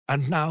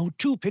And now,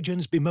 two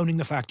pigeons bemoaning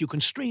the fact you can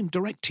stream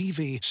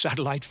DirecTV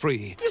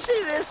satellite-free. You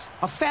see this?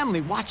 A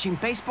family watching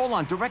baseball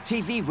on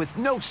DirecTV with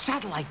no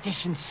satellite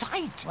dish in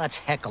sight. Let's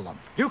heckle them.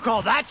 You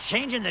call that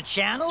changing the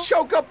channel?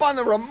 Choke up on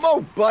the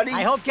remote, buddy.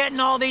 I hope getting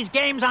all these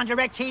games on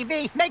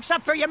DirecTV makes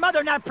up for your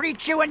mother not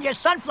pre-chewing your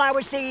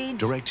sunflower seeds.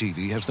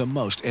 DirecTV has the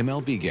most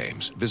MLB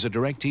games. Visit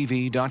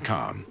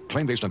DirecTV.com.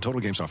 Claim based on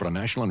total games offered on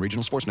national and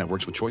regional sports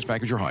networks with choice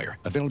package or higher.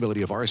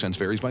 Availability of RSNs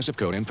varies by zip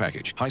code and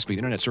package. High-speed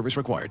internet service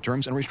required.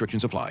 Terms and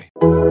restrictions apply.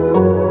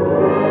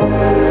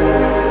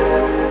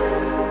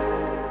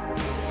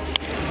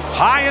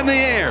 High in the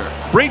air.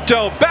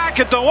 Brito back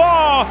at the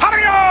wall.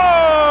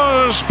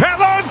 Adios,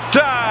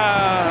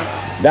 Pelota!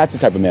 That's the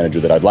type of manager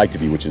that I'd like to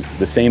be, which is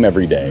the same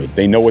every day.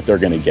 They know what they're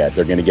going to get.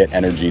 They're going to get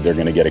energy. They're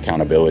going to get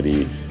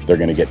accountability. They're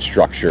going to get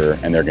structure,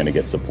 and they're going to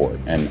get support.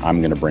 And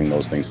I'm going to bring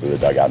those things to the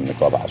dugout in the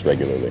clubhouse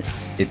regularly.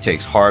 It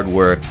takes hard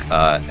work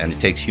and it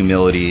takes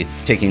humility,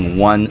 taking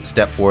one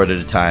step forward at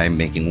a time,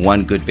 making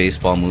one good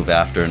baseball move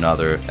after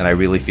another. And I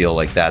really feel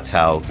like that's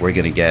how we're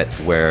going to get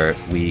where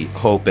we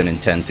hope and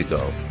intend to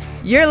go.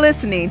 You're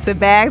listening to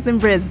Bags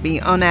and Brisbee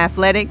on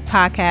Athletic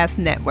Podcast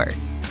Network.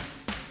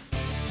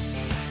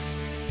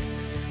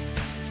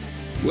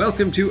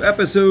 Welcome to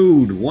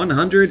episode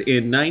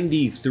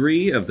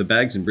 193 of the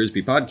Bags and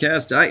Brisbee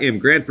podcast. I am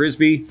Grant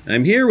Brisbee.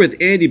 I'm here with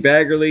Andy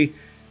Baggerly.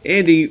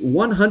 Andy,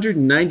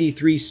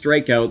 193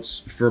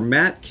 strikeouts for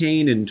Matt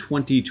Cain in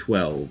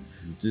 2012.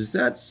 Does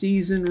that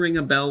season ring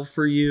a bell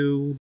for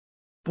you?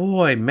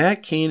 Boy,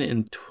 Matt Cain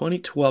in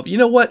 2012. You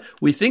know what?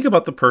 We think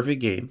about the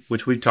perfect game,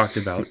 which we've talked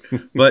about,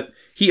 but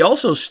he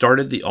also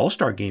started the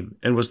All-Star game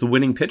and was the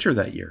winning pitcher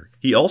that year.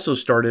 He also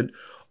started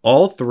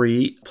all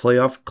three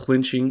playoff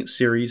clinching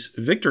series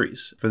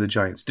victories for the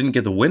Giants. Didn't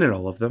get the win in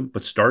all of them,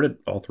 but started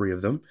all three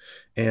of them.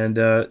 And,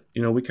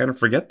 we kind of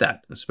forget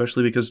that,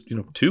 especially because,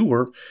 two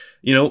were,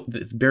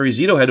 Barry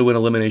Zito had to win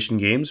elimination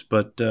games,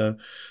 but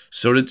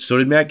so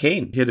did Matt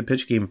Cain. He had to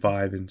pitch game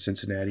 5 in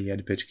Cincinnati. He had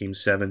to pitch game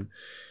 7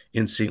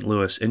 in St.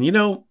 Louis. And,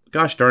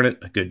 gosh darn it,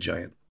 a good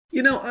Giant.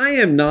 I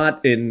am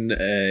not an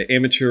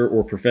amateur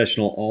or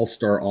professional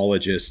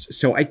all-star-ologist,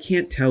 so I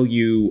can't tell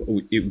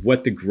you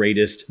what the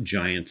greatest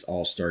Giants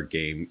all-star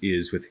game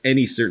is with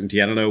any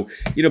certainty. I don't know.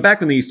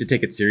 Back when they used to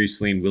take it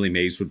seriously and Willie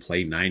Mays would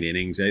play 9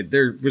 innings,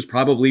 there was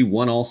probably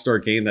one all-star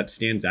game that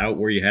stands out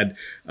where you had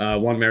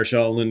Juan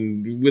Marichal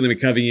and Willie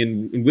McCovey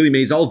and Willie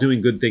Mays all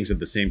doing good things at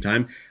the same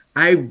time.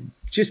 I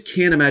just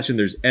can't imagine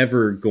there's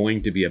ever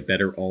going to be a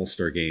better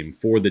All-Star game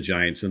for the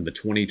Giants than the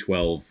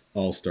 2012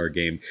 All-Star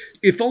game,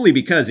 if only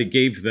because it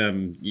gave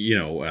them,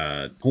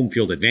 home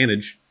field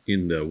advantage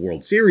in the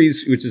World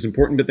Series, which is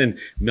important. But then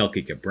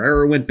Melky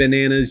Cabrera went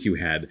bananas. You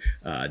had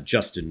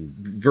Justin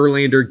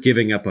Verlander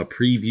giving up a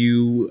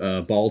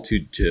preview ball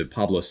to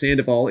Pablo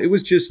Sandoval. It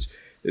was just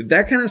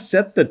that kind of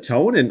set the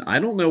tone. And I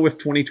don't know if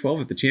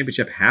 2012 at the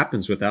championship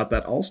happens without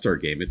that All-Star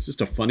game. It's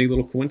just a funny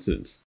little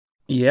coincidence.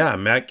 Yeah,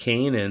 Matt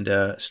Cain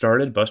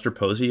started. Buster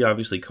Posey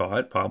obviously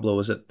caught. Pablo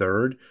was at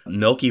third.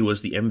 Melky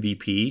was the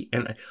MVP.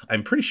 And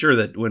I'm pretty sure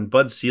that when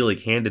Bud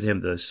Selig handed him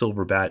the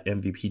Silver Bat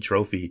MVP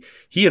trophy,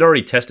 he had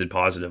already tested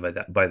positive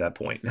by that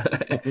point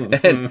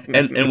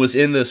and was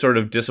in the sort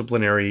of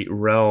disciplinary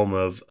realm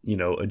of,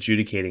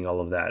 adjudicating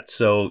all of that.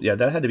 So, yeah,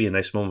 that had to be a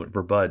nice moment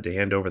for Bud to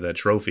hand over that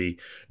trophy,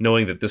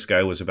 knowing that this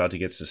guy was about to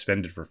get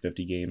suspended for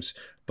 50 games.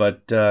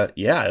 But,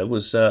 it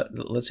was,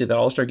 let's see, that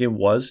All-Star game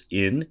was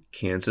in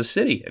Kansas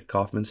City at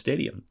Kauffman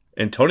Stadium.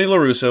 And Tony La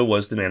Russa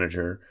was the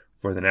manager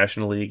for the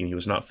National League, and he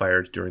was not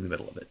fired during the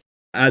middle of it.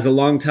 As a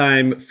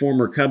longtime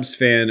former Cubs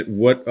fan,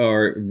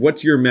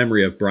 what's your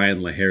memory of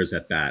Brian LaHare's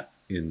at bat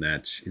in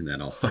that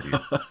All-Star game?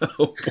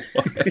 Oh,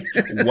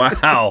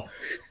 boy.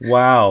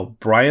 Wow.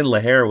 Brian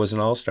LaHare was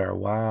an All-Star.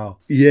 Wow.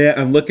 Yeah,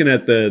 I'm looking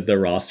at the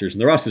rosters, and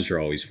the rosters are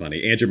always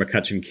funny. Andrew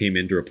McCutchen came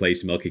in to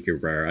replace Melky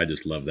Cabrera. I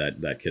just love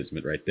that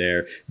kismet right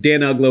there. Dan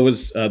Uggla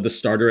was the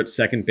starter at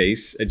second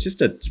base.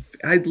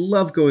 I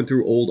love going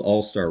through old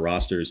All-Star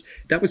rosters.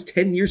 That was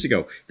 10 years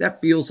ago.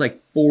 That feels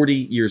like 40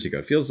 years ago.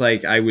 It feels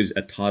like I was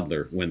a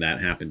toddler when that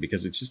happened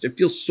because it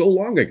feels so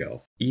long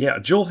ago. Yeah,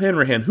 Joel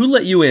Hanrahan, who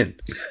let you in?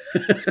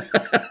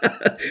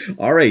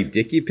 All right,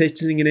 Dickey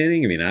pitching an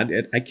inning. I mean,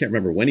 I can't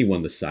remember when he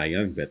won the Cy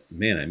Young, but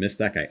man, I missed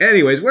that guy.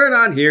 Anyways, we're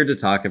not here to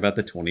talk about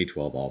the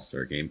 2012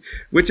 All-Star game,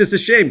 which is a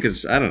shame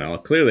because, I don't know,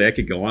 clearly I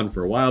could go on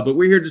for a while, but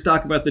we're here to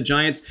talk about the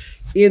Giants.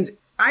 And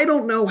I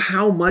don't know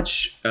how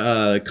much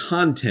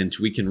content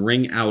we can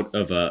wring out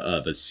of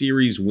a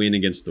series win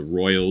against the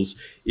Royals.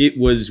 It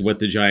was what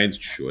the Giants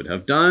should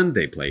have done.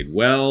 They played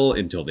well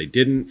until they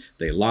didn't.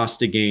 They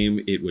lost a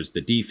game. It was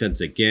the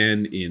defense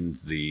again in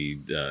the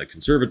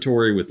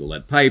conservatory with the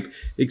lead pipe,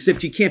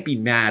 except you can't be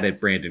mad at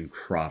Brandon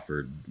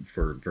Crawford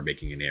for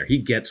making an error. He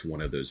gets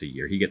one of those a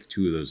year. He gets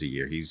 2 of those a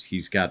year.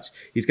 He's got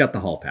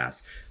the hall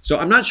pass. So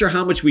I'm not sure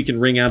how much we can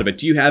wring out of it.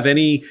 Do you have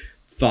any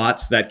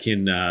thoughts that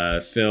can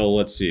fill,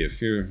 let's see,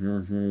 if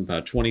you're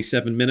about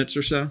 27 minutes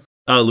or so?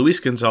 Luis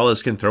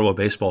Gonzalez can throw a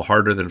baseball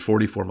harder than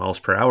 44 miles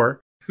per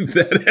hour.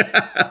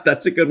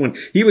 That's a good one.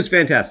 He was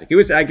fantastic.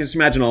 I can just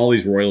imagine all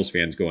these Royals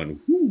fans going,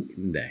 who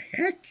in the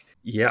heck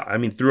Yeah, I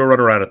mean, threw a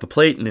runner out at the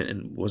plate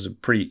and was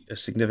a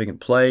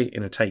significant play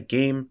in a tight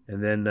game.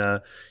 And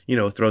then,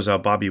 throws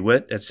out Bobby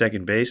Witt at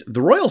second base.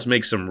 The Royals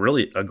make some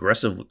really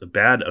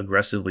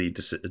aggressively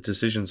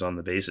decisions on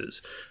the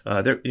bases.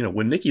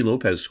 When Nicky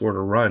Lopez scored a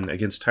run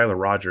against Tyler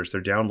Rogers,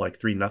 they're down like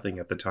 3-0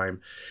 at the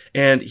time.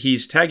 And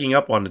he's tagging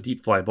up on a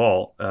deep fly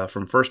ball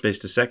from first base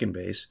to second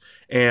base.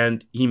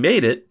 And he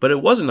made it, but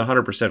it wasn't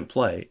 100%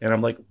 play. And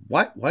I'm like,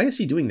 why is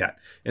he doing that?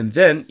 And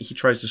then he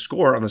tries to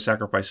score on the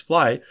sacrifice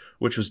fly,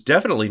 which was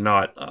definitely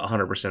not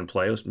 100%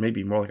 play. It was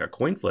maybe more like a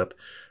coin flip,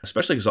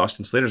 especially because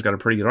Austin Slater's got a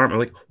pretty good arm. I'm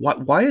like,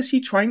 why is he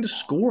trying to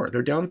score?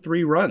 They're down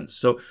 3 runs.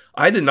 So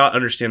I did not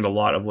understand a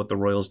lot of what the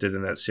Royals did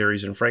in that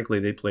series. And frankly,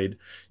 they played,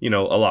 a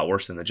lot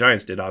worse than the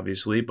Giants did,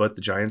 obviously. But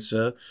the Giants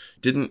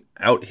didn't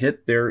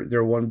out-hit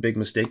their one big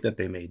mistake that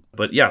they made.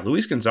 But yeah,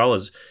 Luis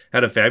Gonzalez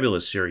had a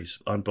fabulous series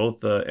on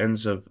both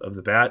ends of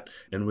the bat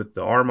and with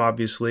the arm,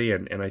 obviously.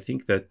 And I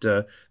think that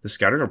the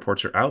scouting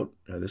reports are out.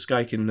 This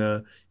guy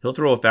can he'll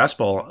throw a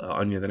fastball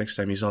on you the next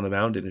time he's on the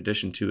mound, in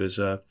addition to his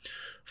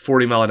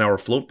 40-mile-an-hour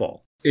float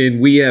ball.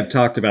 And we have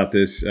talked about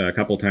this a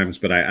couple times,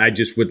 but I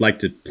just would like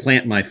to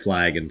plant my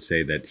flag and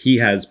say that he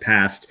has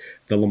passed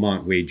the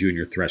Lamont Wade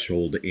Jr.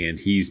 threshold, and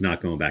he's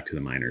not going back to the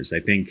minors. I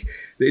think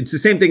it's the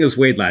same thing as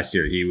Wade last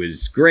year. He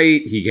was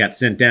great. He got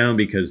sent down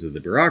because of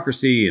the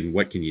bureaucracy and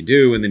what can you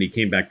do? And then he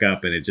came back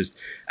up, and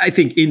I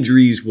think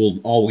injuries will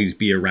always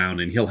be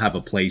around, and he'll have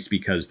a place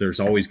because there's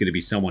always going to be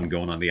someone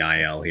going on the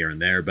IL here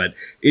and there. But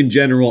in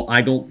general,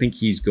 I don't think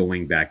he's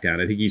going back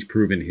down. I think he's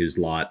proven his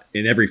lot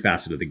in every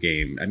facet of the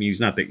game. I mean,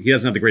 he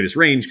doesn't have the greatest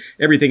range.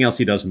 Everything else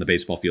he does in the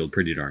baseball field,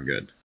 pretty darn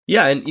good.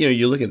 Yeah, and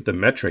you look at the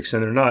metrics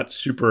and they're not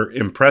super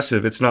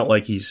impressive. It's not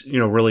like he's,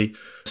 really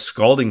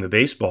scalding the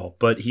baseball,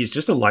 but he's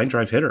just a line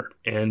drive hitter.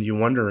 And you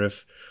wonder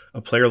if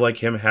a player like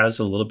him has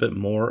a little bit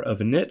more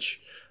of a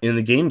niche in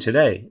the game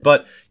today.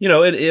 But,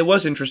 it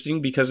was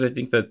interesting because I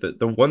think that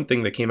the one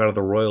thing that came out of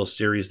the Royals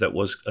series that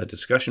was a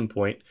discussion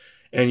point,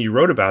 and you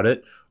wrote about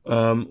it,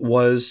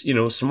 was,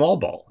 small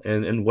ball.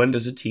 And when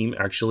does a team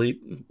actually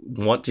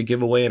want to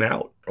give away an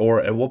out? Or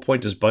at what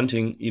point does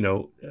bunting,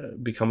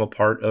 become a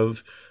part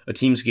of a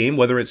team's game,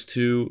 whether it's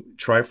to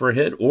try for a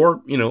hit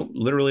or,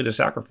 literally to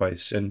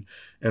sacrifice? And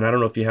I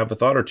don't know if you have a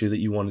thought or two that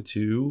you wanted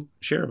to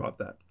share about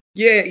that.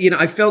 Yeah,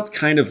 I felt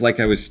kind of like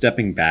I was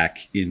stepping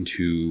back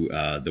into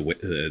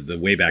the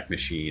Wayback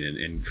Machine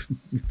and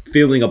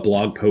feeling a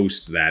blog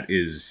post that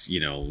is,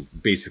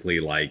 basically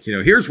like,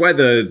 here's why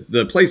the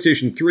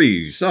PlayStation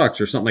 3 sucks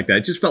or something like that.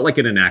 It just felt like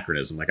an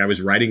anachronism. Like I was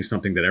writing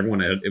something that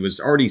it was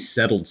already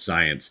settled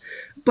science.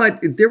 But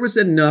there was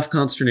enough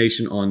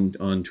consternation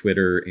on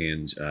Twitter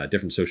and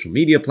different social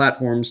media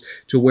platforms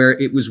to where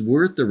it was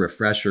worth the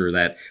refresher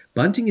that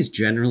bunting is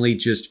generally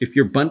just, if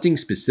you're bunting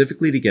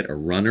specifically to get a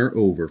runner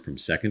over from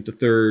second to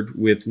third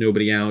with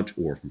nobody out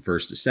or from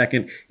first to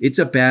second, it's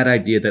a bad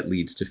idea that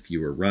leads to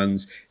fewer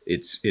runs.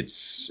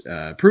 It's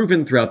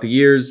proven throughout the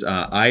years.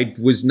 I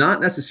was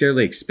not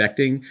necessarily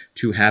expecting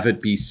to have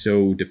it be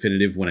so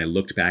definitive when I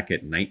looked back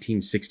at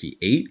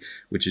 1968,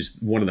 which is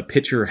one of the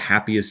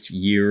pitcher-friendliest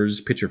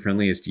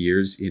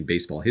years in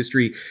baseball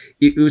history.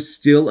 It was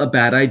still a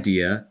bad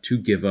idea to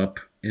give up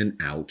an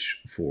out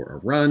for a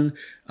run,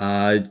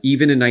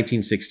 even in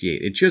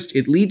 1968.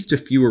 It leads to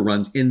fewer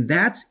runs, and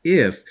that's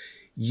if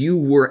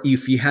you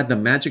had the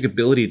magic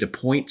ability to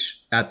point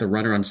at the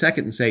runner on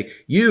second and say,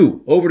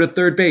 you over to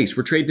third base,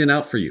 we're trading it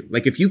out for you.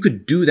 Like if you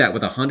could do that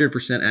with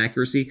 100%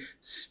 accuracy,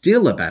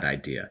 still a bad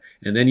idea.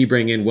 And then you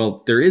bring in,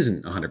 well, there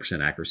isn't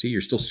 100% accuracy.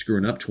 You're still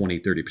screwing up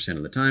 20-30%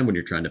 of the time when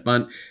you're trying to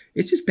bunt.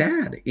 It's just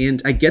bad.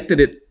 And I get that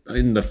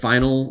in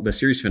the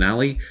series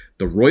finale,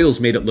 the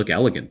Royals made it look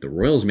elegant. The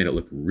Royals made it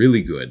look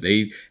really good.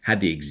 They had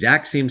the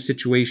exact same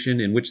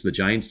situation in which the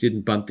Giants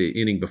didn't bunt the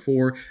inning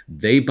before.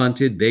 They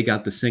bunted. They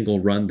got the single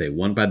run. They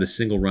won by the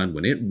single run.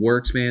 When it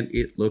works, man,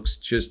 it looks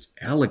just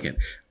elegant.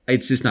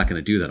 It's just not going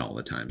to do that all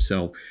the time.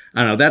 So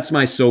I don't know. That's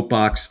my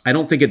soapbox. I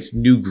don't think it's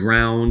new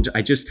ground.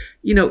 I just,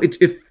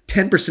 if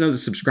 10% of the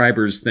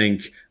subscribers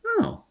think,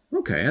 oh,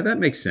 okay, that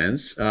makes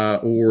sense.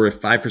 Or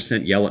if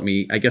 5% yell at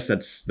me, I guess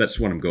that's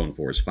what I'm going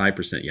for, is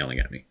 5% yelling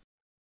at me.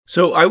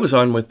 So I was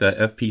on with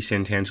FP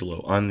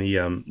Santangelo on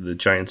the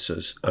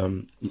Giants'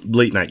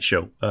 late night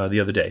show the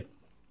other day,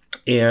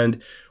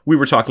 and we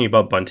were talking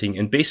about bunting.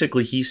 And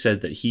basically, he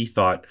said that he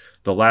thought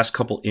the last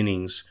couple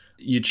innings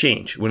you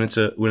change when it's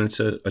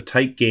a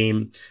tight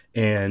game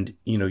and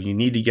you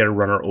need to get a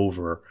runner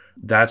over.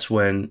 That's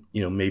when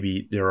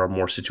maybe there are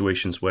more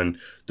situations when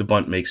the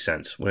bunt makes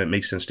sense, when it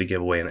makes sense to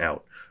give away an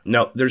out.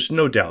 Now, there's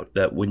no doubt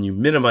that when you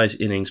minimize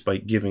innings by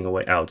giving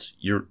away outs,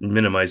 you're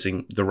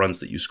minimizing the runs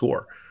that you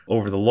score.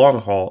 Over the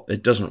long haul,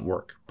 it doesn't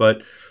work.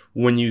 But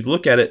when you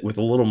look at it with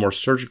a little more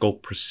surgical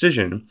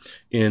precision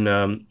in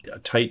a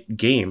tight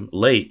game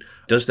late,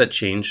 does that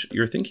change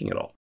your thinking at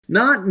all?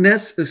 Not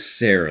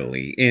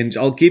necessarily. And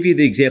I'll give you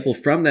the example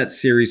from that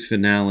series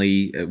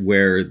finale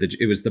where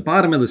it was the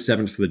bottom of the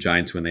seventh for the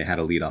Giants when they had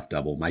a leadoff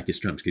double. Mike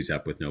Yastrzemski's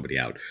up with nobody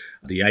out.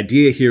 The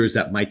idea here is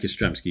that Mike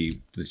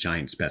Yastrzemski, the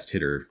Giants' best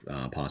hitter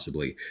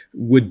possibly,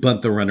 would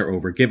bunt the runner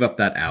over, give up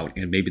that out,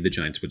 and maybe the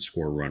Giants would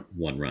score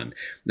one run.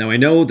 Now, I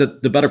know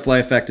that the butterfly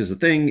effect is a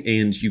thing,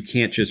 and you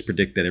can't just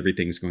predict that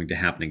everything's going to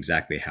happen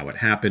exactly how it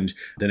happened.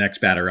 The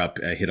next batter up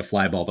hit a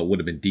fly ball that would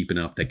have been deep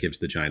enough that gives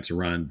the Giants a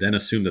run, then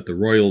assume that the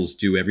Royals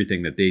do everything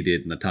that they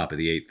did in the top of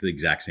the eighth the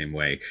exact same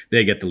way.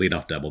 They get the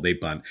leadoff double, they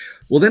bunt.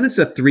 Well, then it's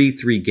a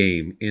 3-3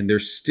 game, and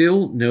there's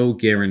still no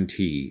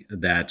guarantee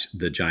that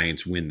the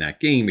Giants win that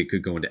game. It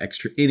could go into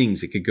extra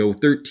innings. It could go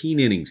 13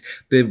 innings.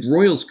 The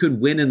Royals could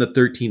win in the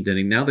 13th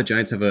inning. Now the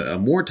Giants have a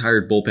more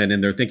tired bullpen,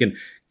 and they're thinking,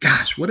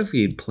 gosh, what if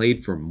we had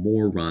played for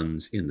more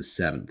runs in the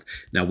seventh?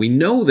 Now, we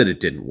know that it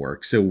didn't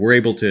work, so we're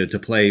able to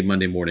play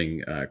Monday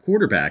morning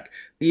quarterback.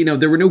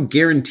 There were no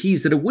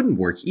guarantees that it wouldn't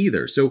work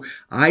either. So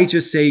I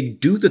just say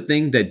do the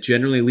thing that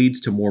generally leads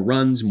to more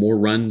runs. More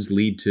runs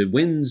lead to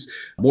wins.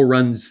 More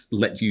runs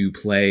let you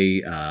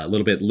play a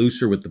little bit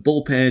looser with the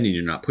bullpen, and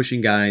you're not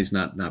pushing guys,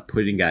 not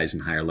putting guys in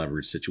higher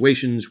leverage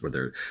situations where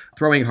they're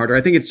throwing harder.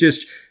 I think it's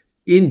just,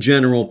 in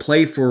general,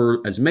 play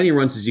for as many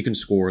runs as you can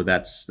score.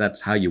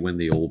 That's how you win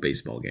the old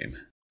baseball game.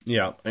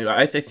 Yeah,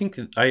 I think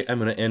that I'm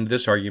going to end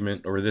this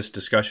argument or this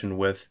discussion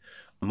with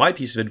my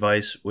piece of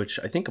advice, which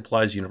I think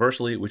applies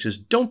universally, which is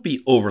don't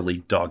be overly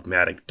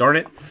dogmatic. Darn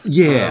it.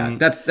 Yeah,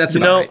 that's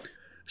about right.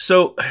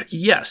 So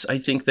yes, I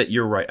think that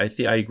you're right.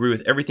 I agree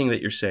with everything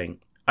that you're saying.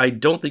 I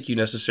don't think you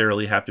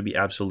necessarily have to be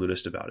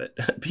absolutist about it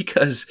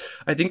because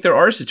I think there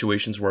are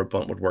situations where a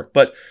bunt would work.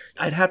 But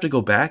I'd have to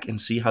go back and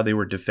see how they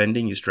were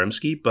defending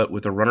Yastrzemski. But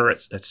with a runner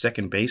at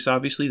second base,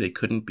 obviously, they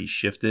couldn't be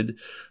shifted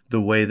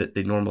the way that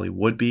they normally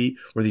would be,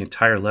 where the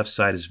entire left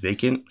side is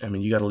vacant. I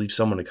mean, you got to leave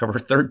someone to cover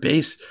third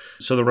base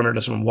so the runner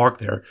doesn't walk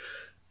there.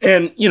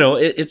 And,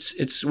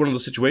 it's one of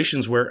those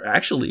situations where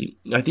actually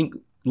I think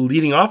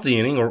leading off the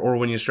inning or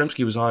when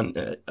Yastrzemski was on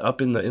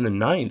up in the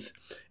ninth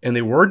and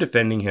they were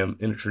defending him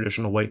in a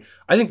traditional way,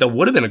 I think that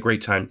would have been a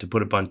great time to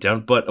put a bunt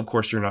down. But of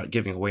course, you're not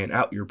giving away an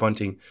out. You're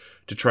bunting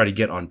to try to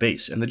get on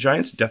base. And the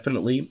Giants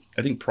definitely,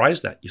 I think,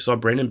 prized that. You saw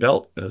Brandon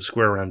Belt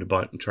square around to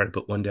bunt and try to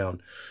put one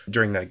down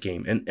during that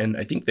game. And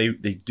I think they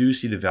do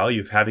see the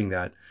value of having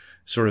that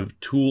sort of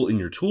tool in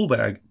your tool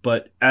bag,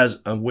 but as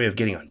a way of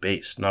getting on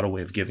base, not a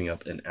way of giving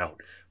up an out.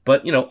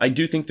 But, I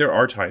do think there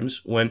are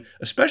times when,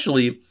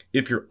 especially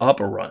if you're up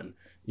a run,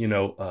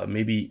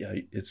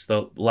 maybe it's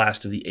the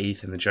last of the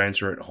eighth and the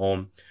Giants are at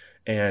home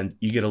and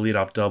you get a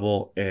leadoff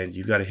double and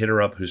you've got a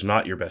hitter up who's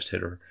not your best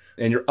hitter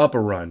and you're up a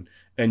run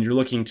and you're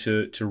looking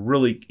to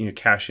really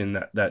cash in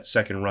that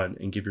second run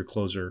and give your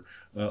closer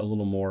a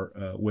little more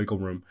wiggle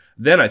room,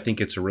 then I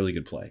think it's a really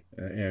good play.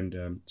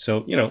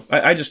 So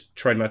I just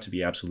try not to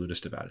be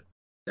absolutist about it.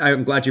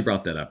 I'm glad you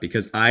brought that up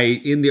because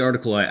in the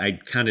article, I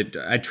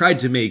tried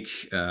to make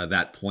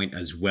that point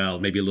as well,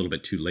 maybe a little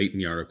bit too late in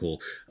the article.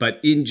 But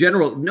in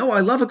general, no, I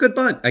love a good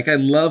bunt. Like I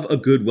love a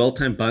good,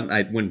 well-timed bunt.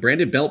 When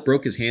Brandon Belt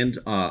broke his hand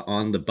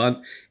on the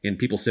bunt and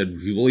people said,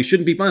 well, he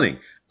shouldn't be bunting.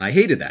 I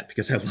hated that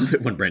because I love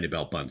it when Brandon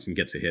Belt bunts and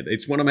gets a hit.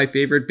 It's one of my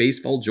favorite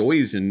baseball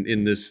joys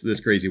in this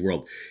crazy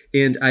world.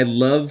 And I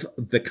love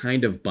the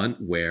kind of bunt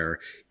where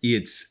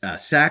it's a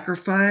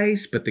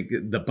sacrifice, but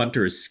the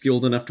bunter is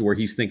skilled enough to where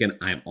he's thinking,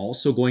 I'm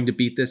also going to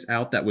beat this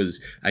out.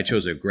 I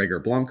chose a Gregor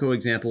Blanco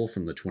example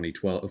from the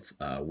 2012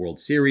 World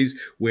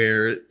Series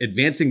where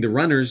advancing the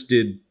runners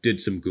did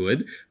some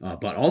good,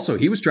 but also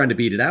he was trying to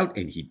beat it out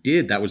and he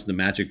did. That was the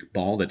magic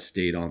ball that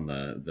stayed on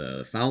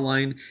the foul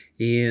line.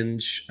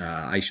 And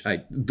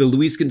the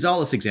Luis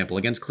Gonzalez example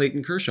against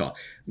Clayton Kershaw.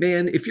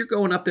 Man, if you're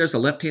going up there as a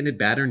left-handed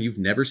batter and you've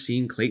never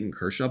seen Clayton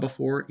Kershaw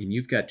before and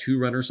you've got two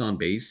runners on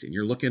base and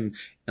you're looking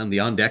on the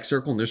on-deck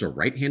circle and there's a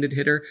right-handed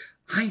hitter,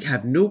 I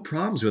have no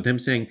problems with him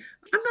saying,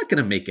 I'm not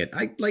going to make it.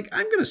 I'm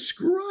going to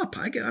screw up.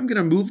 I'm going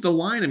to move the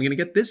line. I'm going to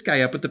get this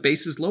guy up with the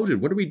bases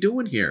loaded. What are we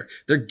doing here?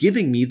 They're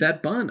giving me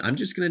that bunt. I'm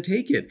just going to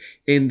take it.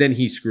 And then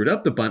he screwed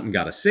up the bunt and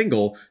got a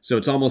single. So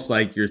it's almost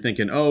like you're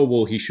thinking, oh,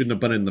 well, he shouldn't have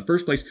bunted in the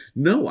first place.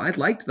 No, I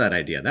liked that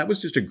idea. That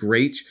was just a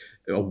great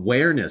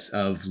awareness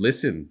of,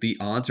 listen, the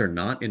odds are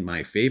not in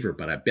my favor,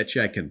 but I bet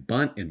you I can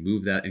bunt and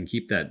move that and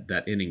keep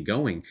that inning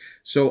going.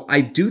 So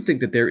I do think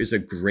that there is a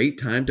great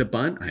time to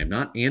bunt. I am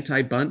not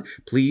anti-bunt.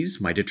 Please,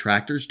 my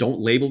detractors, don't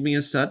label me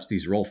as such.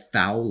 These are all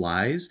foul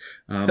lies.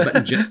 But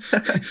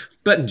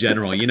in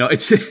general,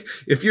 it's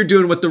if you're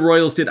doing what the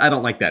Royals did, I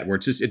don't like that where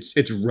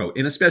it's rote.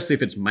 And especially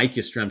if it's Mike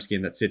Yastrzemski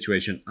in that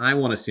situation, I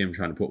want to see him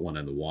trying to put one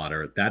in the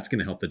water. That's going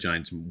to help the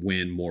Giants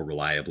win more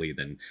reliably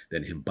than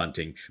him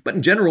bunting. But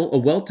in general, a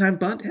well-timed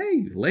bunt,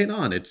 hey, lay it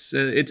on. It's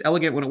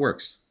elegant when it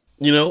works.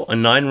 A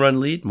 9-run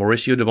lead,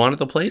 Mauricio Dubon at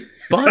the plate,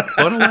 bunt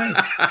away.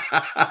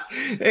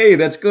 Hey,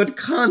 that's good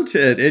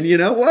content. And you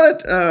know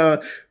what?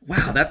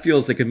 Wow, that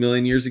feels like a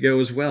million years ago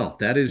as well.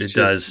 That is It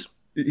does.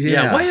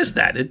 Yeah, why is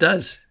that? It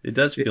does. It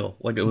does feel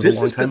like it was a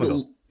long time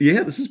ago.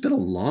 Yeah, this has been a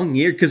long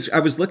year because I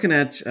was looking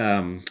at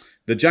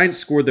The Giants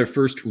scored their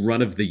first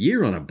run of the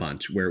year on a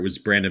bunch where it was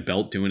Brandon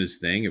Belt doing his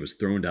thing. It was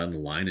thrown down the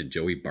line and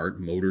Joey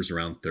Bart motors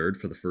around third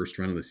for the first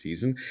run of the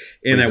season.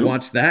 And I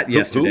watched that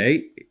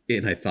yesterday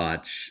and I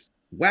thought,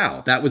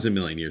 wow, that was a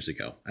million years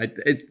ago.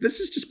 This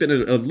has just been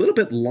a little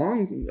bit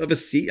long of a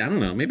seat. I don't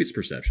know. Maybe it's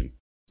perception.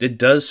 It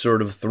does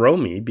sort of throw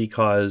me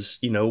because,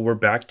 we're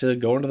back to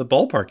going to the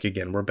ballpark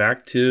again. We're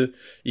back to,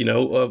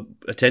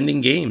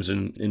 attending games.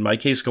 And in my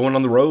case, going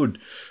on the road.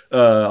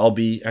 I won't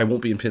be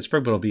in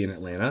Pittsburgh, but I'll be in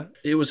Atlanta.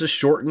 It was a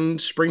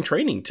shortened spring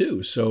training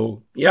too.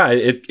 So yeah,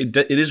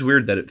 it is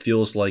weird that it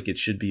feels like it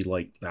should be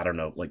like, I don't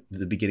know, like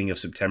the beginning of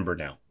September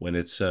now when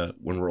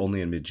when we're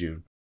only in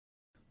mid-June.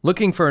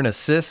 Looking for an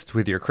assist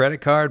with your credit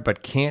card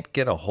but can't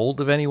get a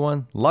hold of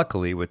anyone?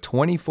 Luckily, with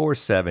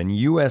 24/7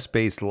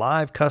 U.S.-based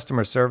live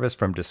customer service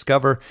from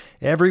Discover,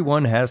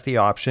 everyone has the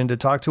option to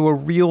talk to a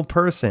real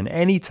person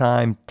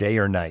anytime, day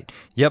or night.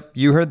 Yep,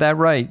 you heard that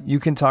right.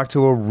 You can talk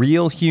to a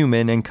real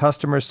human in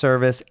customer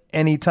service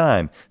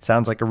anytime.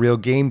 Sounds like a real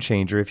game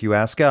changer if you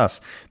ask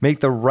us. Make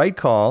the right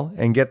call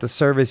and get the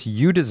service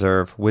you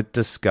deserve with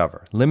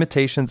Discover.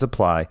 Limitations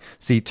apply.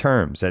 See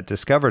terms at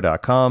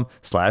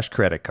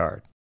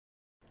discover.com/creditcard.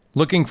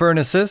 Looking for an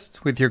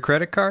assist with your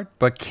credit card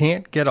but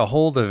can't get a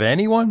hold of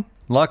anyone?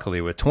 Luckily,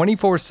 with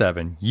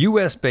 24/7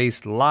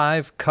 U.S.-based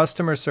live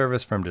customer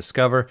service from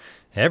Discover,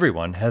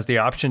 everyone has the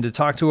option to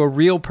talk to a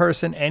real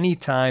person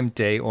anytime,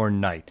 day or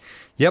night.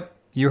 Yep,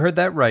 you heard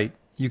that right.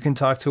 You can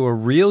talk to a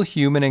real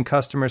human in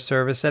customer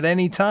service at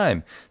any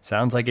time.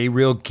 Sounds like a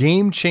real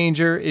game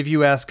changer if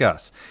you ask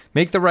us.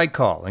 Make the right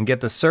call and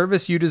get the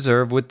service you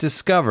deserve with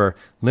Discover.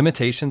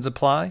 Limitations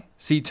apply.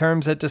 See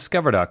terms at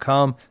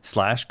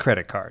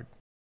discover.com/creditcard.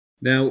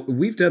 Now,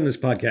 we've done this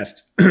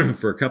podcast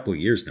for a couple of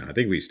years now. I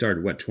think we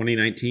started,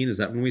 2019? Is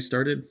that when we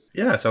started?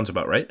 Yeah, sounds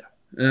about right.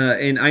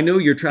 And I know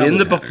your travel In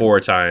the pattern.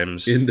 before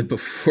times. In the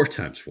before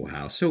times.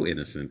 Wow, so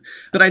innocent.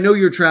 But I know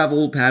your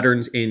travel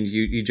patterns, and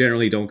you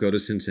generally don't go to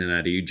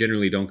Cincinnati. You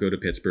generally don't go to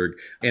Pittsburgh.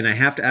 And I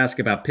have to ask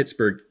about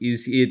Pittsburgh.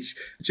 Is it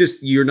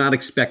just you're not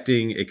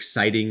expecting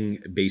exciting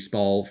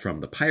baseball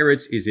from the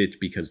Pirates? Is it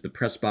because the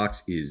press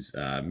box is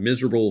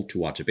miserable to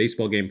watch a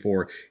baseball game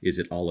for? Is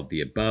it all of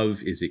the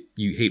above? Is it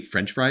you hate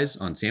French fries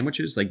on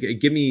sandwiches? Like,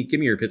 give me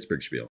your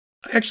Pittsburgh spiel.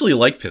 I actually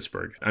like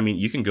Pittsburgh. I mean,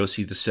 you can go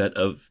see the set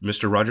of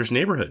Mr. Rogers'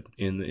 Neighborhood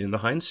in the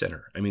Heinz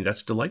Center. I mean,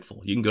 that's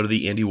delightful. You can go to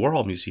the Andy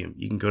Warhol Museum.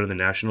 You can go to the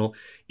National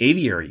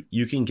Aviary.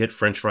 You can get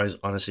French fries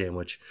on a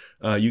sandwich.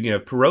 You can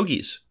have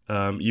pierogies.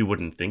 You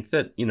wouldn't think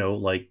that,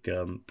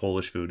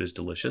 Polish food is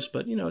delicious,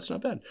 but, it's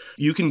not bad.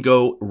 You can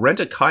go rent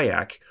a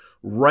kayak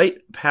right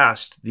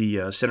past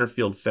the center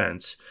field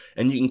fence,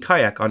 and you can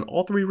kayak on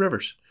all three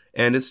rivers.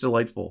 And it's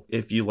delightful.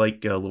 If you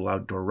like a little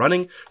outdoor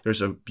running,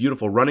 there's a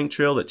beautiful running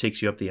trail that takes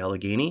you up the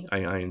Allegheny.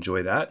 I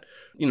enjoy that.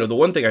 The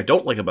one thing I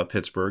don't like about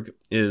Pittsburgh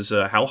is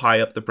how high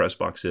up the press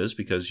box is,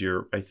 because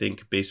you're, I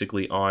think,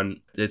 basically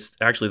it's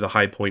actually the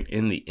high point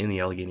in the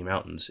Allegheny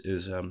Mountains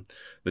is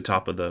the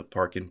top of the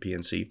park in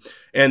PNC.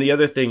 And the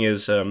other thing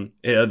is there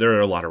are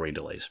a lot of rain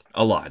delays.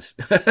 A lot.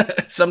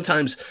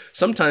 Sometimes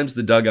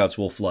the dugouts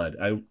will flood.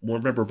 I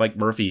remember Mike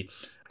Murphy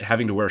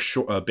having to wear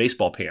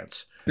baseball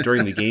pants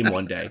during the game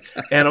one day.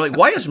 And I'm like,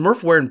 why is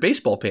Murph wearing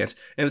baseball pants?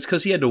 And it's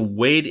because he had to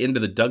wade into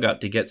the dugout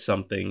to get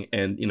something.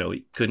 And,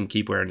 he couldn't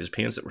keep wearing his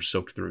pants that were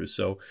soaked through.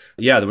 So,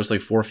 yeah, there was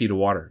like 4 feet of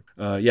water.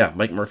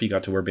 Mike Murphy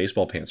got to wear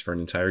baseball pants for an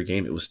entire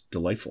game. It was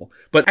delightful.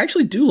 But I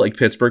actually do like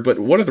Pittsburgh. But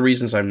one of the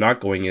reasons I'm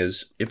not going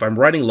is if I'm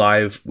riding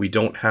live, we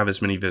don't have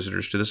as many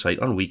visitors to the site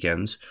on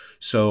weekends.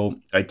 So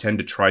I tend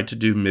to try to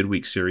do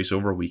midweek series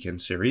over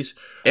weekend series.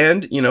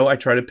 And, I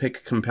try to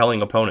pick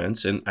compelling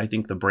opponents. And I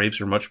think the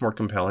Braves are much more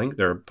compelling.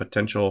 They're a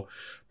potential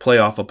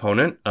playoff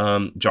opponent.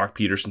 Jock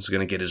Peterson's going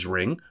to get his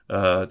ring.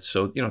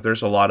 So,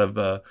 there's a lot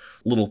of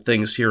little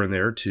things here and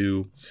there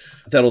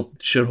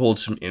should hold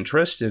some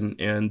interest.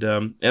 And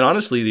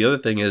honestly, the other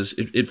thing is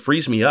it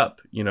frees me up.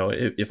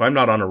 If I'm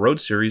not on a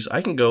road series,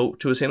 I can go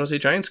to a San Jose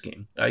Giants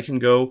game. I can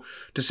go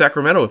to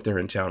Sacramento if they're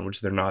in town, which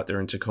they're not. They're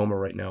in Tacoma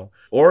right now.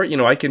 Or,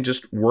 I can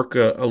just work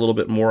a little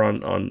bit more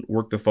on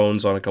work the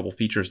phones on a couple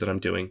features that I'm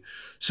doing.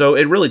 So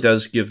it really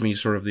does give me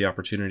sort of the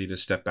opportunity to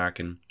step back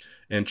and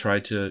try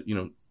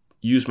to,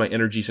 use my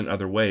energies in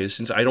other ways,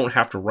 since I don't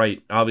have to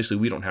write. Obviously,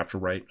 we don't have to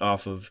write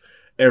off of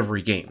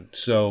every game.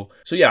 So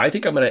yeah, I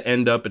think I'm going to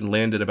end up and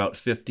land at about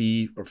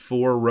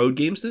 54 road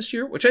games this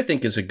year, which I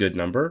think is a good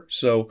number.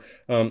 So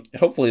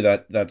hopefully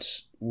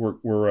that's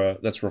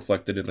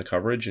reflected in the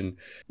coverage and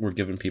we're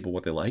giving people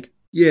what they like.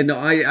 Yeah, no,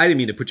 I didn't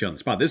mean to put you on the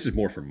spot. This is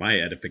more for my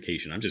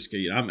edification. I'm just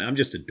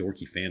a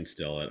dorky fan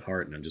still at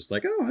heart, and I'm just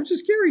like, I'm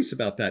just curious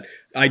about that.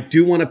 I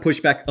do want to push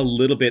back a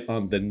little bit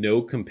on the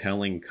no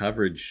compelling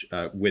coverage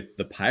with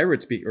the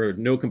Pirates, or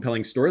no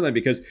compelling storyline,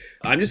 because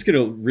I'm just going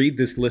to read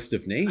this list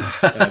of names.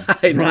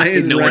 I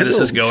know where this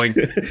is going.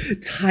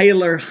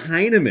 Tyler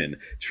Heineman,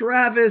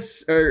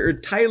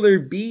 Tyler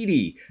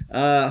Beatty,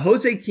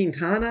 Jose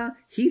Quintana,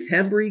 Heath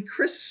Hembree,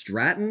 Chris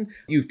Stratton.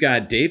 You've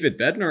got David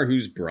Bednar,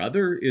 whose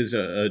brother is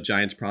a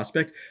Giants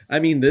prospect. I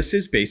mean, this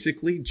is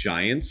basically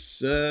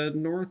Giants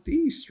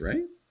Northeast,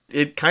 right?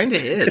 It kind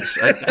of is.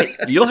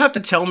 You'll have to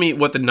tell me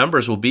what the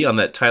numbers will be on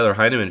that Tyler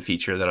Heineman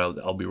feature that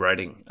I'll be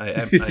writing. I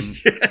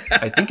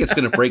think it's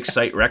going to break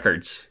site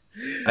records.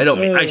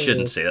 I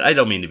shouldn't say that. I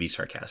don't mean to be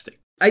sarcastic.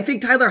 I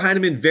think Tyler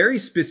Heineman very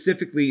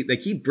specifically,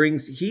 like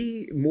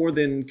he more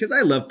than, because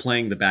I love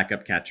playing the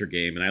backup catcher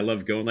game and I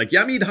love going like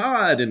Yamid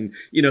Had and,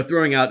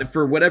 throwing out,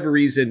 for whatever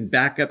reason,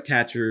 backup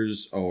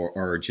catchers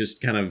or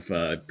just kind of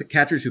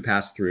catchers who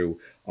pass through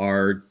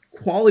are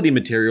quality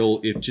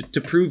material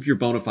to prove your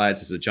bona fides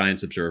as a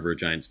Giants observer, a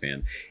Giants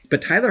fan. But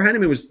Tyler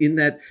Heineman was in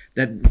that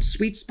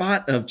sweet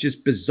spot of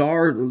just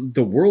bizarre.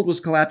 The world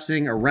was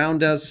collapsing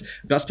around us.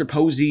 Buster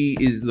Posey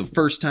is the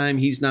first time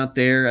he's not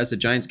there as a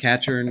Giants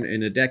catcher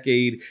in a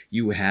decade.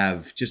 You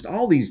have just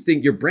all these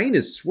things. Your brain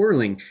is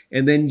swirling,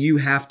 and then you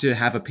have to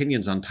have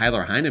opinions on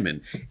Tyler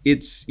Heineman.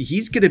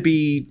 He's going to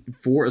be,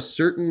 for a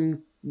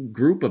certain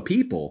group of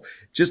people,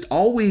 just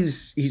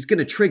always, he's going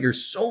to trigger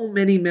so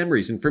many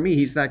memories. And for me,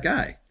 he's that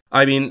guy.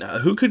 I mean,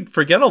 who could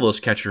forget all those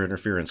catcher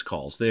interference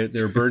calls?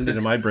 They're burned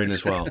into my brain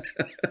as well.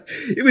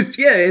 It was,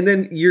 yeah, and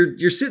then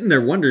you're sitting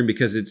there wondering,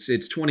 because it's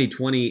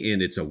 2020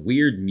 and it's a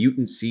weird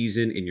mutant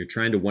season, and you're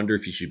trying to wonder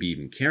if you should be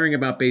even caring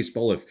about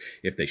baseball,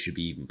 if they should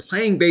be even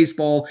playing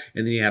baseball,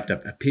 and then you have to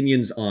have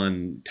opinions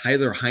on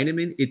Tyler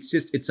Heineman.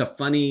 It's a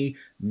funny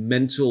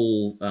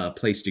mental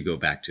place to go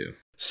back to.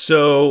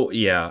 So,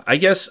 yeah, I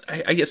guess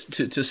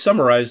to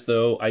summarize,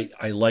 though,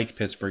 I like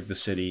Pittsburgh, the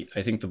city.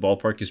 I think the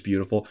ballpark is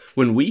beautiful.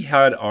 When we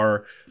had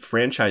our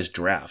franchise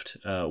draft,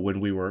 when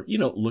we were,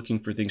 looking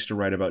for things to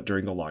write about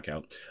during the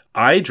lockout,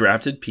 I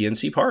drafted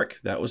PNC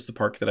Park. That was the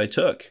park that I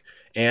took.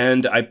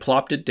 And I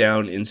plopped it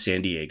down in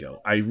San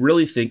Diego. I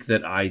really think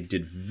that I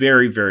did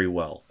very, very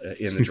well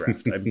in the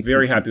draft. I'm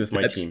very happy with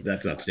my team.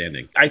 That's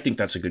outstanding. I think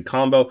that's a good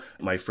combo.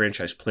 My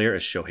franchise player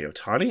is Shohei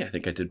Ohtani. I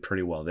think I did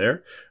pretty well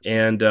there.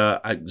 And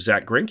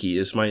Zach Greinke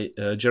is my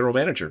general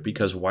manager,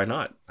 because why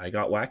not? I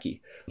got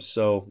wacky.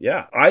 So,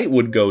 yeah, I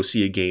would go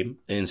see a game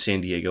in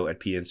San Diego at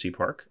PNC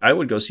Park. I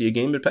would go see a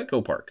game at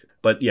Petco Park.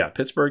 But, yeah,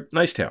 Pittsburgh,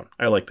 nice town.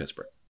 I like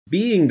Pittsburgh.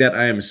 Being that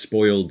I am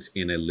spoiled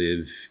and I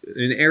live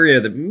in an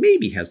area that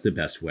maybe has the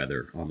best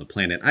weather on the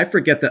planet, I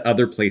forget that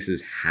other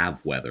places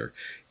have weather.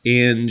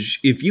 And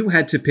if you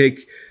had to pick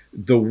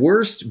the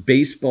worst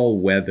baseball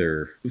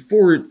weather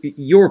for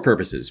your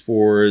purposes,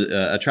 for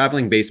a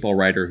traveling baseball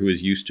writer who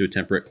is used to a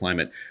temperate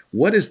climate,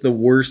 what is the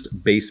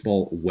worst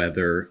baseball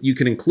weather? You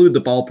can include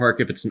the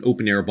ballpark if it's an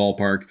open air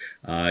ballpark.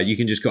 You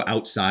can just go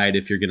outside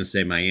if you're going to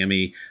say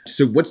Miami.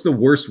 So what's the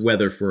worst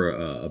weather for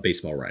a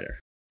baseball writer?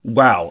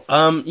 Wow.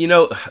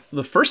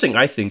 The first thing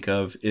I think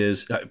of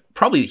is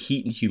probably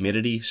heat and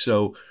humidity.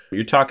 So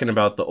you're talking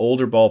about the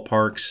older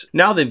ballparks.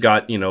 Now they've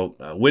got,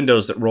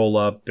 windows that roll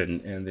up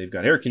and they've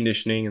got air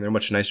conditioning and they're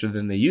much nicer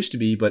than they used to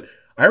be. But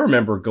I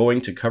remember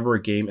going to cover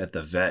a game at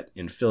the Vet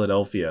in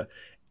Philadelphia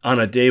on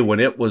a day when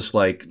it was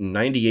like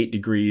 98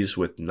 degrees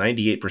with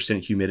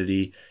 98%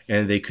 humidity,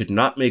 and they could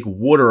not make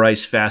water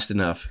ice fast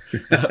enough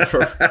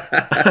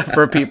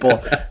for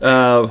people.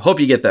 Hope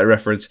you get that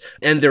reference.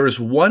 And there was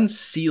one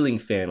ceiling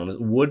fan on a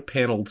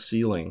wood-paneled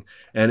ceiling,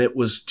 and it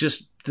was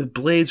just, the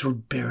blades were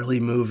barely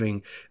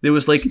moving. It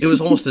was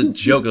almost a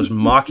joke. It was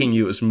mocking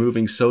you. It was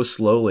moving so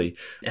slowly.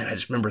 And I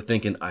just remember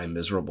thinking, I'm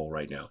miserable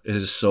right now. It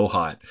is so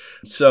hot.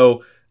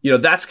 So,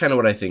 that's kind of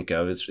what I think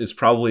of. It's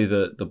probably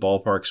the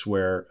ballparks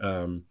where,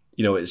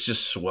 it's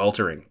just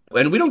sweltering.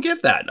 And we don't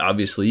get that,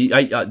 obviously.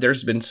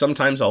 There's been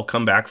sometimes I'll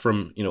come back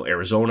from,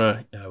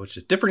 Arizona, which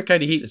is a different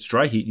kind of heat. It's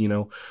dry heat,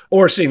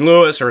 or St.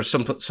 Louis or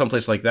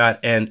someplace like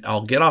that. And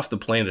I'll get off the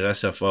plane at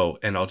SFO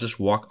and I'll just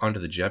walk onto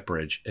the jet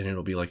bridge and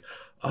it'll be like,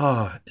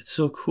 oh, it's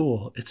so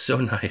cool. It's so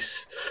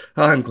nice.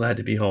 Oh, I'm glad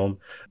to be home.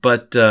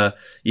 But the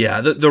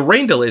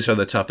rain delays are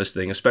the toughest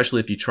thing, especially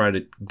if you try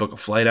to book a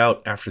flight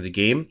out after the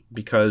game,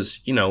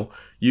 because,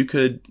 you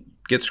could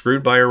get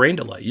screwed by a rain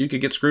delay. You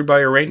could get screwed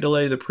by a rain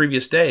delay the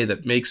previous day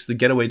that makes the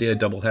getaway day a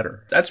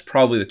doubleheader. That's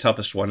probably the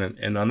toughest one.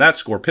 And on that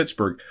score,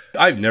 Pittsburgh,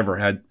 I've never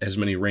had as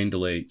many rain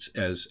delays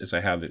as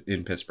I have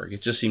in Pittsburgh.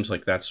 It just seems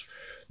like that's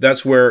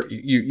where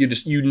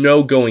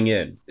you going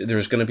in,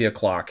 there's going to be a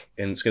clock,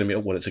 and it's going to be,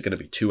 what is it going to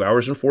be, 2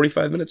 hours and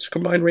 45 minutes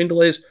combined rain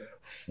delays,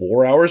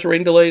 4 hours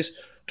rain delays,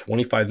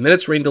 25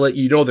 minutes rain delay.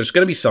 There's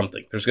going to be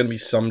something. There's going to be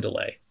some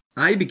delay.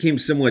 I became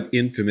somewhat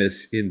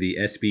infamous in the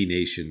SB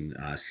Nation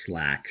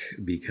Slack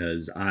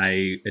because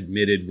I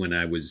admitted when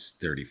I was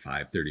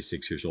 35,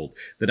 36 years old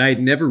that I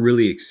had never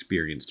really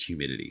experienced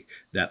humidity,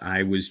 that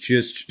I was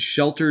just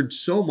sheltered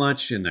so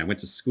much. And I went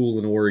to school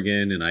in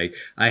Oregon, and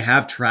I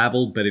have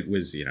traveled, but it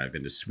was, I've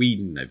been to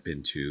Sweden, I've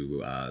been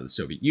to the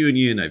Soviet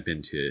Union, I've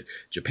been to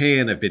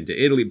Japan, I've been to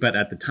Italy. But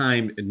at the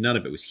time, none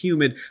of it was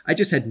humid. I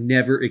just had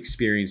never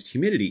experienced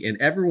humidity. And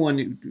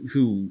everyone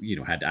who,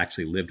 had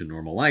actually lived a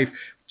normal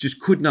life just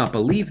could not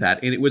believe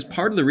that. And it was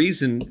part of the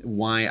reason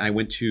why I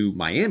went to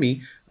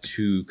Miami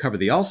to cover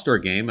the All-Star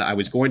game. I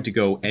was going to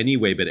go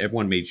anyway, but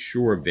everyone made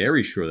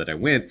very sure that I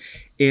went.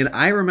 And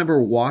I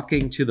remember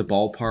walking to the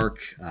ballpark,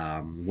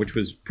 which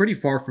was pretty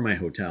far from my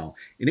hotel,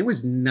 and it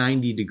was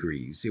 90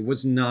 degrees. It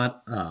was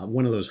not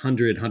one of those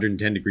 100,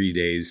 110 degree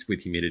days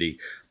with humidity.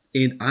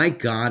 And I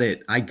got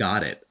it.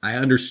 I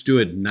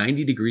understood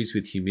 90 degrees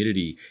with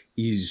humidity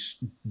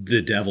is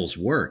the devil's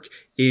work.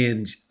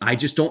 And I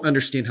just don't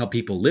understand how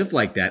people live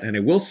like that. And I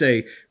will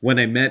say, when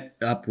I met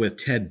up with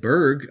Ted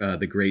Berg,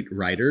 the great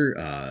writer,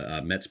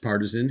 Mets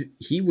partisan,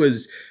 he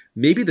was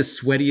maybe the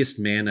sweatiest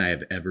man I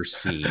have ever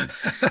seen.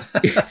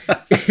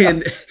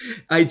 And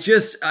I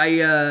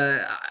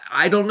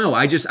don't know.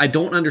 I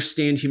don't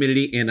understand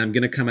humidity. And I'm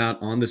going to come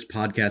out on this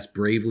podcast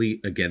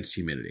bravely against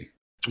humidity.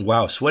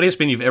 Wow, sweatiest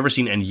man you've ever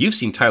seen, and you've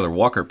seen Tyler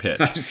Walker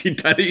pitch. I've seen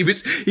Tyler. He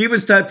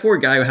was that poor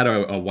guy who had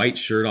a white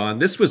shirt on.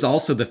 This was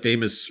also the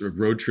famous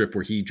road trip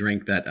where he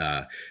drank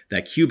that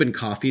Cuban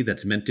coffee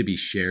that's meant to be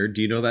shared.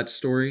 Do you know that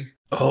story?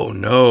 Oh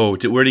no!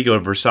 Where did he go?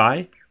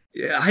 Versailles?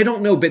 I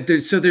don't know, but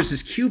there's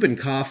this Cuban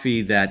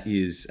coffee that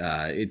is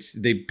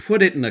they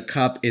put it in a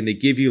cup and they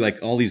give you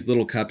like all these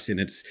little cups, and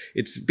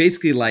it's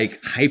basically like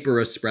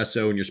hyper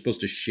espresso, and you're supposed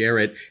to share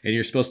it, and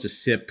you're supposed to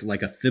sip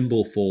like a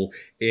thimbleful.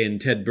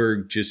 And Ted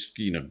Berg just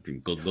go,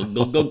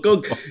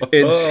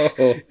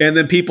 and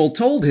then people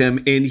told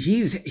him, and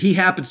he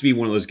happens to be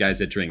one of those guys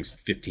that drinks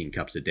 15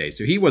 cups a day,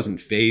 so he wasn't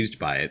fazed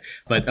by it.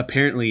 But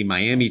apparently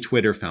Miami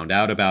Twitter found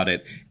out about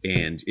it,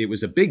 and it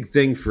was a big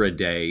thing for a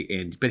day.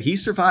 But he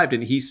survived,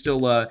 and he still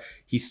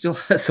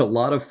has a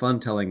lot of fun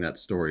telling that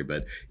story.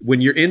 But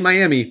when you're in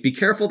Miami, be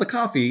careful of the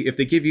coffee. If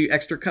they give you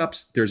extra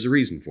cups, there's a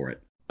reason for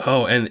it.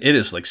 Oh, and it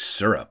is like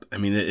syrup. I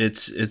mean,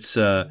 it's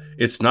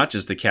not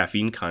just the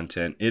caffeine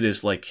content. It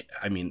is like,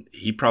 I mean,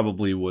 he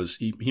probably was,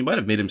 he might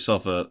have made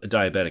himself a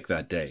diabetic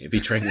that day if he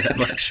drank that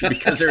much,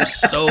 because there's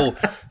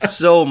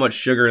so much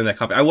sugar in that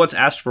coffee. I once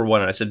asked for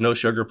one and I said, no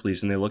sugar,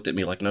 please. And they looked at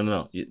me like,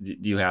 no,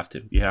 you have to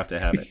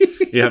have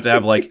it. You have to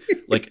have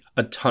like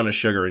a ton of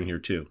sugar in here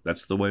too.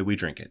 That's the way we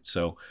drink it.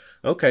 So,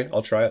 okay,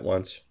 I'll try it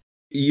once.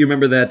 You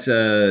remember that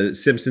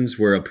Simpsons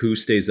where Apu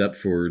stays up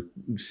for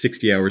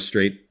 60 hours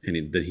straight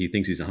and that he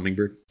thinks he's a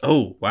hummingbird?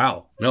 Oh,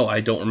 wow. No, I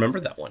don't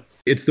remember that one.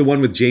 It's the one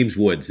with James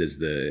Woods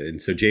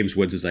and so James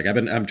Woods is like,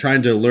 I'm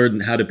trying to learn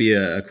how to be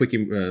a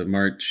Quickie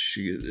March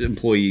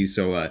employee.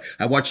 So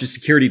I watched the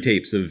security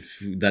tapes of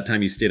that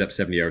time he stayed up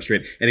 70 hours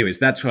straight. Anyways,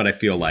 that's what I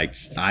feel like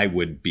I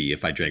would be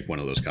if I drank one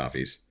of those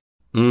coffees.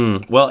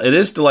 Well, it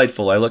is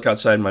delightful. I look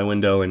outside my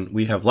window and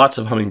we have lots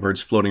of hummingbirds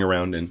floating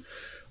around in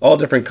all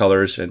different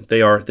colors, and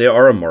they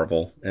are a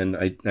marvel. And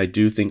I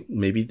do think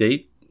maybe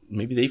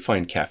they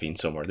find caffeine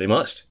somewhere. They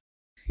must.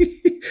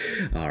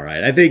 All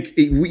right. I think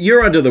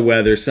you're under the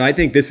weather, so I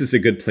think this is a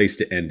good place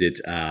to end it.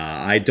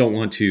 I don't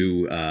want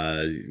to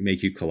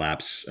make you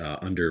collapse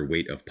under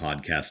weight of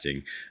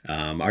podcasting.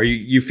 Are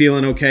you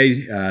feeling okay?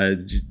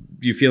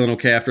 You feeling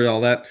okay after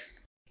all that?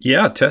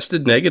 Yeah,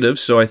 tested negative,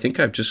 so I think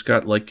I've just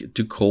got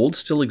do colds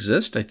still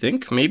exist? I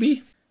think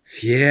maybe.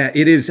 Yeah,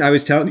 it is. I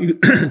was telling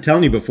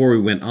you before we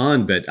went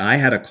on, but I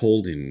had a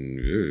cold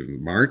in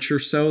March or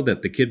so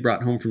that the kid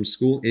brought home from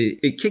school.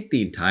 It kicked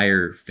the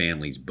entire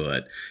family's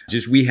butt.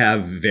 Just we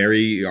have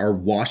our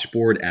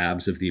washboard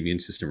abs of the immune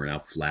system are now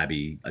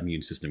flabby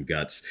immune system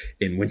guts.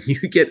 And when you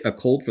get a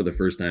cold for the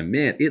first time,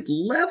 man, it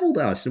leveled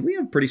us. And we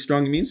have pretty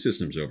strong immune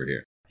systems over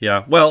here.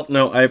 Yeah, well,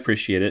 no, I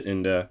appreciate it.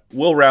 And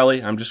we'll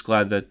rally. I'm just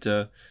glad that,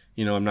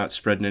 I'm not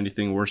spreading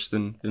anything worse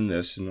than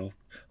this. And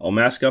I'll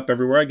mask up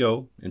everywhere I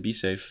go and be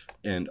safe,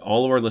 and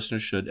all of our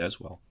listeners should as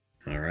well.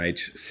 All right,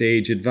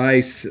 sage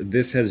advice.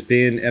 This has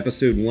been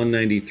episode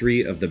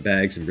 193 of the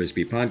Bags and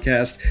Brisbee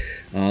podcast.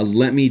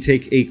 Let me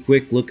take a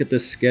quick look at the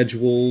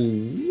schedule.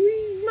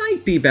 We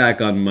might be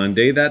back on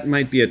Monday. That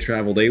might be a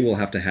travel day. We'll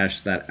have to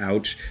hash that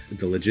out,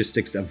 the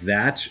logistics of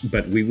that.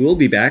 But we will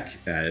be back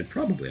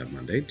probably on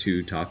Monday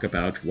to talk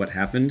about what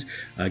happened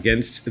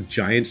against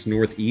Giants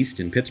Northeast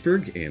in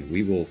Pittsburgh, and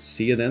we will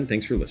see you then.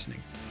 Thanks for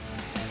listening.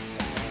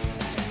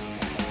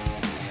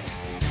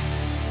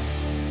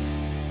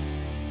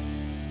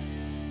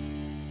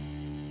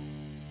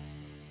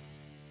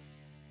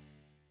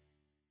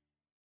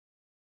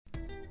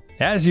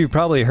 As you've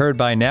probably heard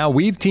by now,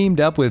 we've teamed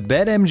up with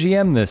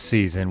BetMGM this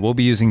season. We'll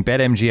be using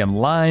BetMGM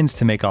lines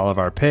to make all of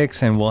our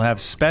picks, and we'll have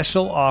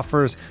special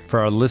offers for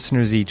our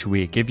listeners each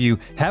week. If you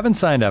haven't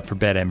signed up for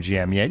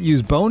BetMGM yet,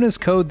 use bonus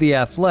code The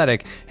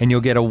Athletic, and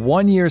you'll get a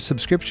 1-year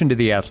subscription to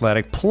The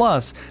Athletic,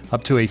 plus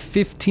up to a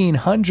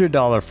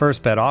 $1,500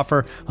 first bet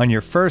offer on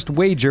your first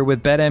wager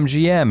with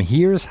BetMGM.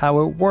 Here's how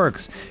it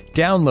works.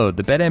 Download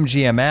the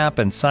BetMGM app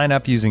and sign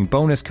up using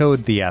bonus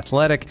code The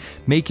Athletic.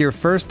 Make your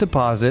first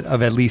deposit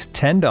of at least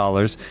 $10.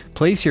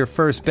 Place your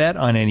first bet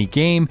on any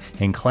game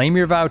and claim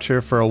your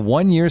voucher for a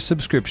 1-year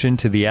subscription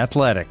to The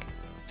Athletic.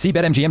 See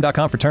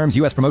BetMGM.com for terms.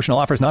 U.S. promotional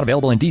offers not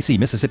available in D.C.,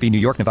 Mississippi, New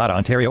York, Nevada,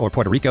 Ontario, or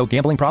Puerto Rico.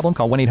 Gambling problem?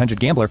 Call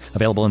 1-800-GAMBLER.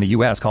 Available in the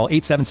U.S. Call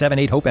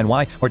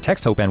 877-8-HOPE-NY or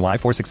text HOPE-NY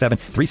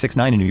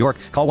 467-369 in New York.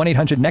 Call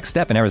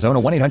 1-800-NEXT-STEP in Arizona.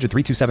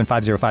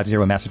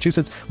 1-800-327-5050 in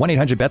Massachusetts.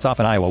 1-800-BETS-OFF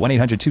in Iowa.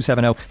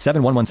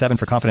 1-800-270-7117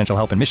 for confidential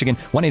help in Michigan.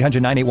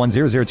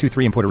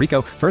 1-800-981-0023 in Puerto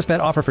Rico. First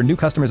bet offer for new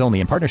customers only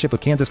in partnership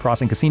with Kansas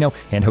Crossing Casino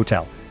and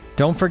Hotel.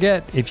 Don't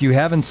forget, if you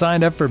haven't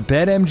signed up for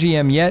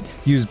BetMGM yet,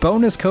 use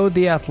bonus code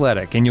The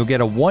Athletic, and you'll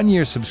get a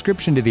 1-year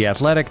subscription to The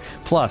Athletic,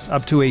 plus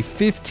up to a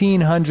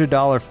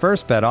 $1,500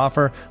 first bet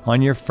offer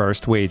on your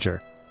first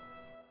wager.